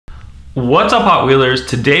What's up, Hot Wheelers?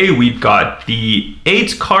 Today we've got the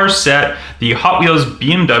 8-car set, the Hot Wheels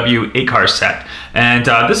BMW 8-car set. And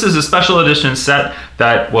this is a special edition set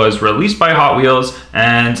that was released by Hot Wheels,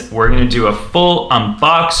 and we're going to do a full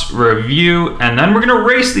unbox review, and then we're going to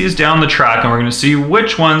race these down the track, and we're going to see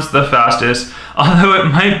which one's the fastest, although it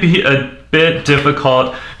might be a bit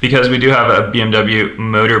difficult because we do have a BMW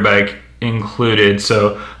motorbike included.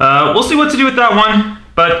 So we'll see what to do with that one.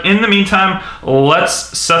 But in the meantime,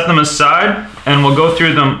 let's set them aside and we'll go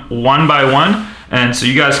through them one by one, and so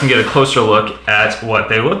you guys can get a closer look at what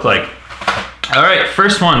they look like. All right,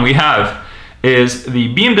 first one we have is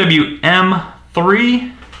the BMW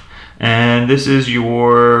M3, and this is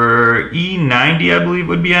your E90, I believe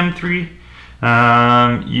would be M3.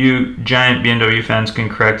 You giant BMW fans can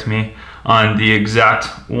correct me on the exact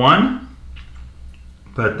one,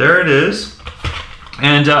 but there it is.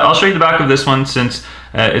 And I'll show you the back of this one since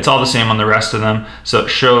it's all the same on the rest of them. So it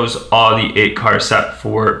shows all the 8-car set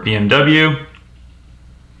for BMW.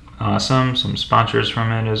 Awesome, some sponsors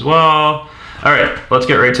from it as well. All right, let's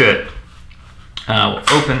get right to it. We'll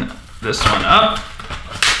open this one up.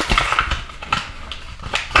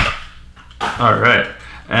 All right,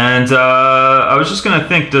 and I was just gonna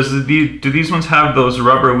think, do these ones have those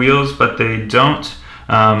rubber wheels? But they don't.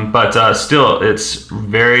 But still, it's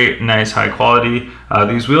very nice, high quality.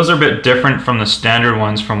 These wheels are a bit different from the standard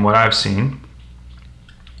ones from what I've seen.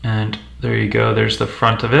 And there you go, there's the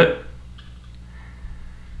front of it.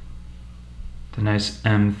 The nice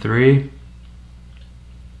M3.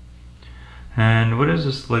 And what is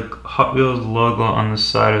this, like Hot Wheels logo on the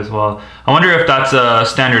side as well? I wonder if that's a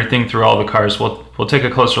standard thing through all the cars. We'll take a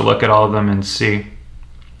closer look at all of them and see.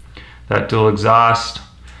 That dual exhaust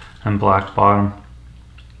and black bottom.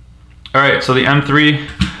 All right, so the M3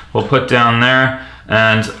 we'll put down there,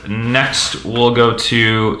 and next we'll go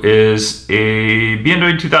to is a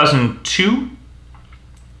BMW 2002,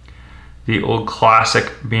 the old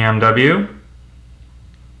classic BMW.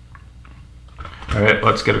 All right,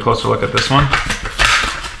 let's get a closer look at this one.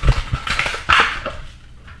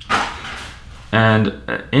 And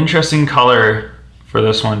interesting color for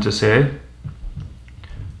this one to say.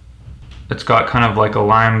 It's got kind of like a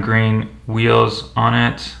lime green wheels on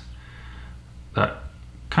it. That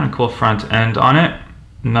kind of cool front end on it.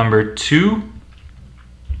 Number 2.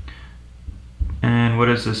 And what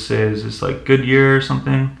does this say? Is this like Goodyear or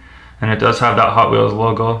something? And it does have that Hot Wheels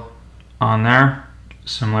logo on there,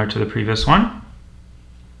 similar to the previous one.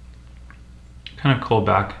 Kind of cool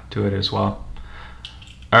back to it as well.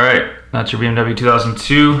 All right, that's your BMW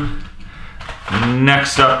 2002.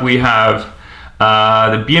 Next up we have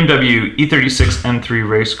the BMW E36 M3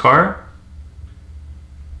 race car.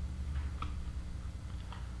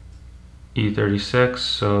 E36,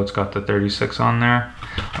 so it's got the 36 on there.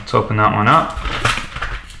 Let's open that one up.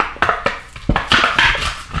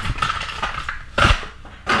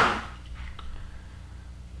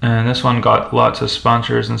 And this one got lots of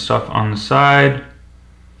sponsors and stuff on the side.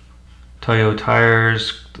 Toyo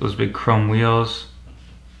tires, those big chrome wheels.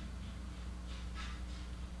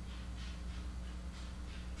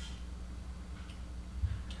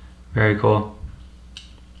 Very cool.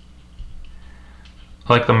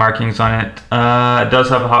 I like the markings on it. It does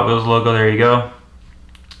have a Hot Wheels logo, there you go.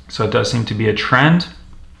 So it does seem to be a trend.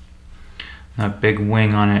 That big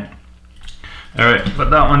wing on it. All right, put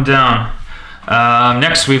that one down.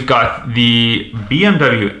 Next we've got the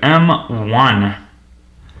BMW M1.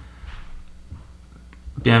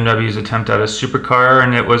 BMW's attempt at a supercar,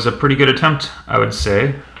 and it was a pretty good attempt, I would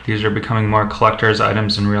say. These are becoming more collector's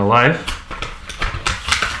items in real life.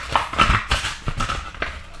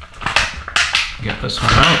 Get this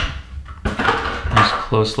one out. Nice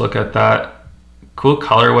close look at that. Cool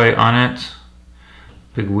colorway on it.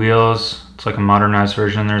 Big wheels. It's like a modernized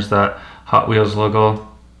version. There's that Hot Wheels logo.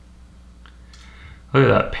 Look at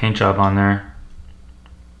that paint job on there.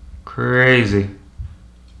 Crazy.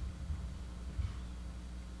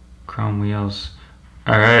 Chrome wheels.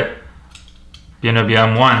 All right. BMW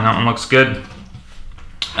M1. That one looks good.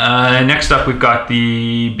 Next up, we've got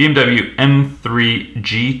the BMW M3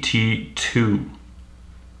 GT2.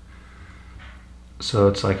 So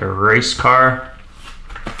it's like a race car.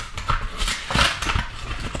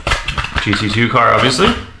 GT2 car,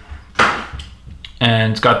 obviously.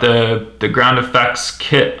 And it's got the ground effects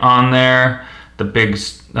kit on there, the big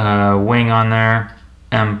wing on there,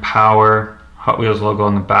 M Power, Hot Wheels logo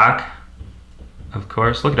on the back, of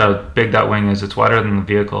course. Look at how big that wing is. It's wider than the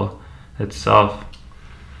vehicle itself.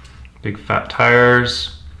 Big fat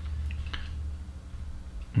tires.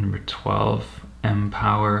 Number 12, M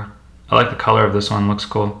Power. I like the color of this one, looks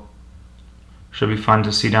cool. Should be fun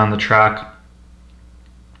to see down the track.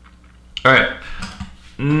 All right,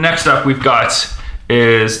 next up we've got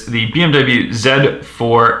is the BMW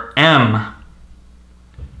Z4M.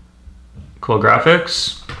 Cool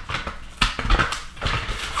graphics.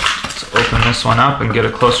 Let's open this one up and get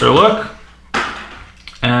a closer look.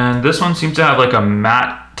 And this one seems to have like a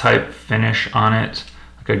matte type finish on it,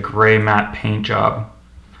 like a gray matte paint job.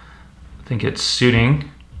 I think it's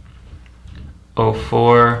suiting.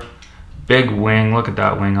 04, big wing, look at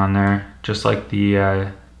that wing on there, just like the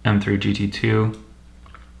M3 GT2.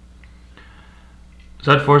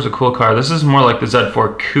 Z4 is a cool car. This is more like the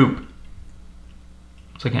Z4 Coupe.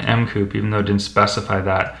 It's like an M Coupe, even though it didn't specify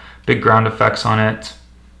that. Big ground effects on it.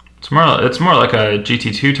 It's more like a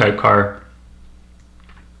GT2 type car.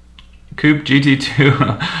 Coupe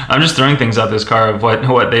GT2. I'm just throwing things at this car of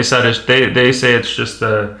what they said is they say it's just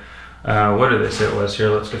a what did they say it was? Here,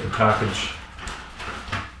 let's get the package.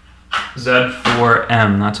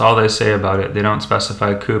 Z4M. That's all they say about it. They don't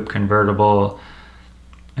specify coupe, convertible,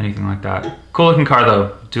 anything like that. Cool looking car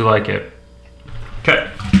though. Do like it.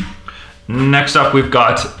 Okay. Next up, we've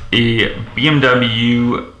got a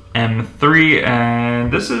BMW M3,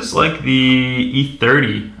 and this is like the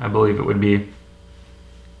E30, I believe it would be.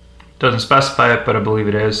 Doesn't specify it, but I believe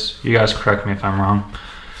it is. You guys correct me if I'm wrong.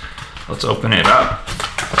 Let's open it up.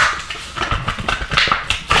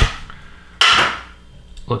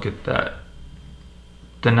 Look at that.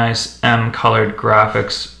 The nice M-colored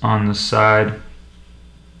graphics on the side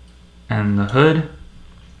and the hood.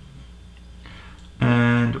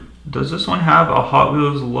 And does this one have a Hot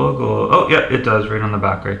Wheels logo? Oh yeah, it does, right on the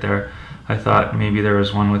back right there. I thought maybe there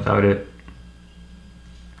was one without it.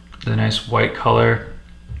 The nice white color,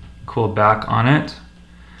 cool back on it.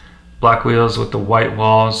 Black wheels with the white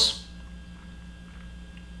walls.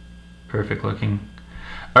 Perfect looking.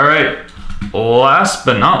 All right, last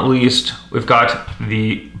but not least, we've got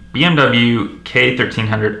the BMW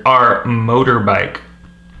K1300R motorbike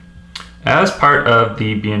as part of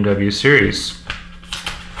the BMW series.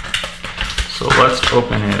 So let's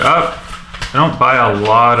open it up. I don't buy a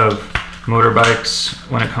lot of motorbikes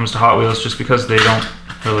when it comes to Hot Wheels just because they don't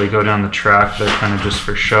really go down the track. They're kind of just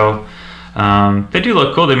for show. They do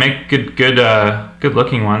look cool. They make good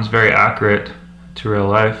looking ones, very accurate to real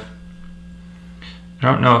life. I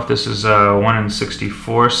don't know if this is a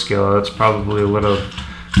 1/64 scale. That's probably a little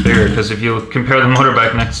bigger because if you compare the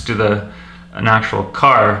motorbike next to an actual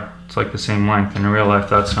car, it's like the same length. In real life,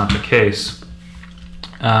 that's not the case.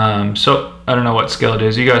 So I don't know what scale it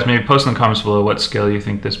is. You guys maybe post in the comments below what scale you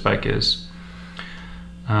think this bike is.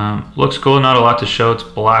 Looks cool, not a lot to show. It's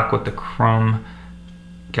black with the chrome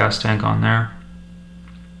gas tank on there.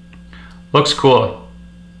 Looks cool,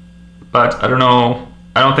 but I don't know.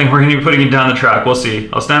 I don't think we're gonna be putting it down the track. We'll see.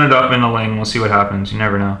 I'll stand it up in a lane. We'll see what happens. You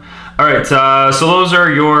never know. All right, so those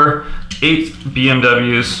are your 8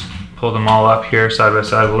 BMWs. Pull them all up here side by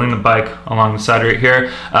side. We'll lean the bike along the side right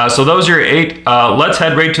here. So those are your 8. Let's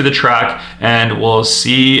head right to the track and we'll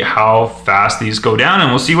see how fast these go down and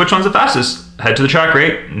we'll see which one's the fastest. Head to the track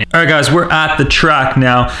right now. All right guys, we're at the track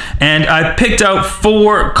now and I picked out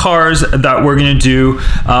 4 cars that we're gonna do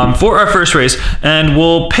for our first race, and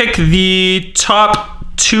we'll pick the top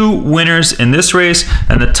 2 winners in this race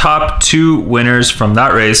and the top 2 winners from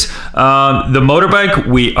that race. The motorbike,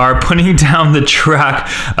 we are putting down the track.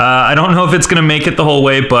 I don't know if it's gonna make it the whole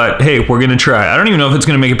way, but hey, we're gonna try. I don't even know if it's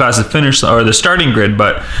gonna make it past the finish or the starting grid,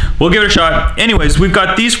 but we'll give it a shot. Anyways, we've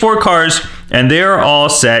got these 4 cars and they are all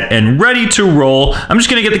set and ready to roll. I'm just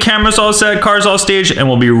gonna get the cameras all set, cars all staged, and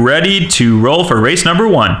we'll be ready to roll for race number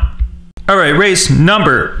 1. All right, race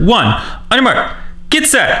number 1. On your mark, get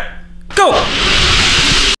set, go!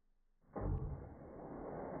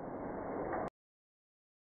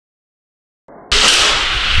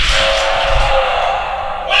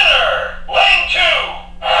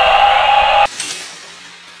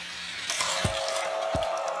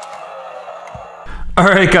 All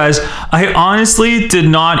right guys, I honestly did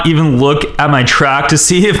not even look at my track to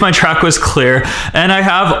see if my track was clear, and I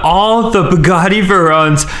have all the Bugatti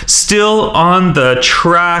Veyrons still on the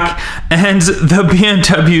track and the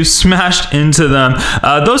BMW smashed into them.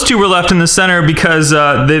 Those 2 were left in the center because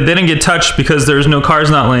they didn't get touched because there's no cars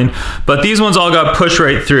in that lane, but these ones all got pushed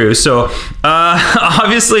right through. So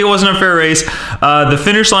obviously it wasn't a fair race. The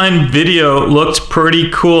finish line video looked pretty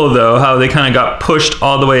cool though, how they kind of got pushed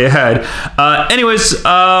all the way ahead. Anyways,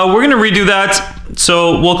 we're gonna redo that,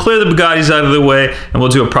 so we'll clear the Bugattis out of the way and we'll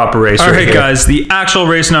do a proper race. All right guys, the actual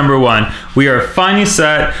race number 1. We are finally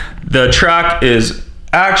set. The track is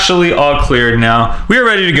actually all cleared now. We are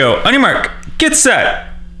ready to go. On your mark, get set,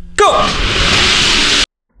 go!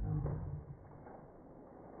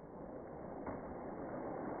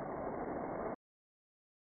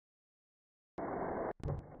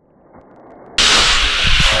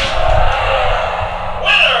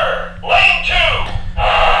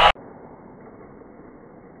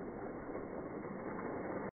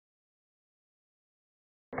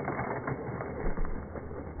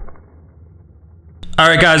 All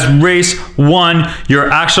right, guys, race 1. Your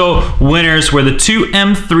actual winners were the two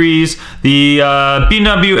M3s, the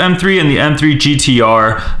BMW M3 and the M3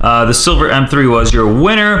 GTR. The silver M3 was your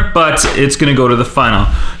winner, but it's gonna go to the final.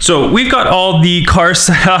 So we've got all the cars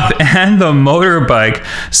set up and the motorbike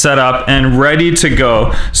set up and ready to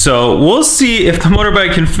go. So we'll see if the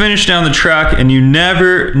motorbike can finish down the track, and you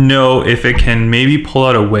never know if it can maybe pull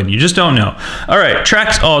out a win. You just don't know. All right,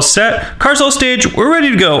 track's all set, cars all staged, we're ready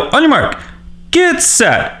to go. On your mark, get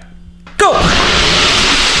set, go!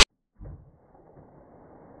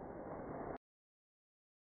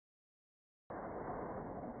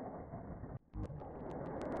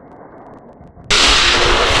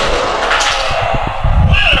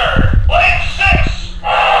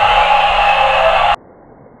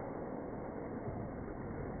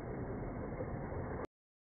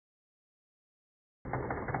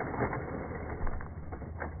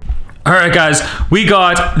 All right, guys, we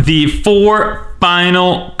got the 4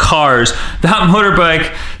 final cars. That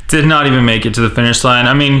motorbike did not even make it to the finish line.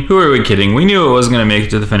 I mean, who are we kidding? We knew it wasn't gonna make it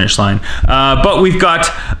to the finish line. But we've got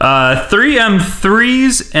 3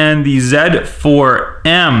 M3s, and the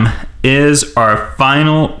Z4M is our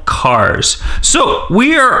final cars. So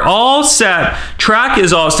we are all set. Track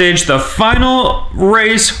is all staged. The final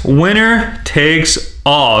race winner takes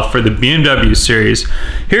all for the BMW series.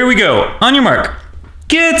 Here we go. On your mark,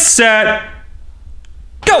 get set,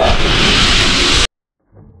 go!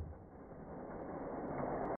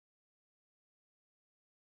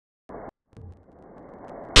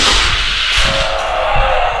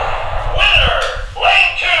 Winner,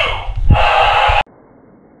 lane 2.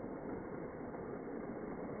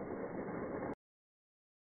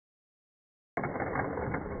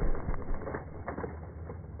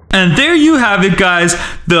 And there you have it, guys.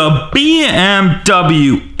 The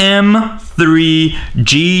BMW M3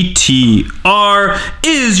 GTR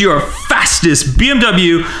is your fastest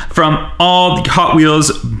BMW from all the Hot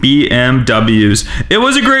Wheels BMWs. It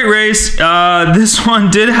was a great race. This one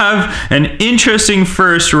did have an interesting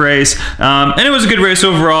first race, and it was a good race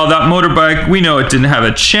overall. That motorbike, we know it didn't have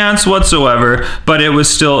a chance whatsoever, but it was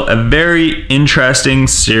still a very interesting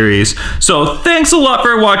series. So thanks a lot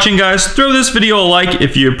for watching, guys. Throw this video a like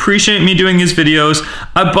if you appreciate me doing these videos.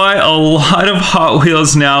 I buy a lot of Hot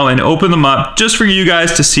Wheels now and open them up just for you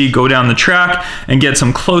guys to see go down the track and get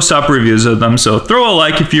some close-up reviews of them. So throw a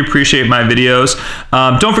like if you appreciate my videos.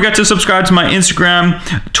 Don't forget to subscribe to my Instagram,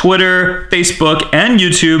 Twitter, Facebook, and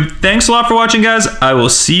YouTube. Thanks a lot for watching, guys. I will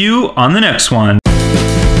see you on the next one.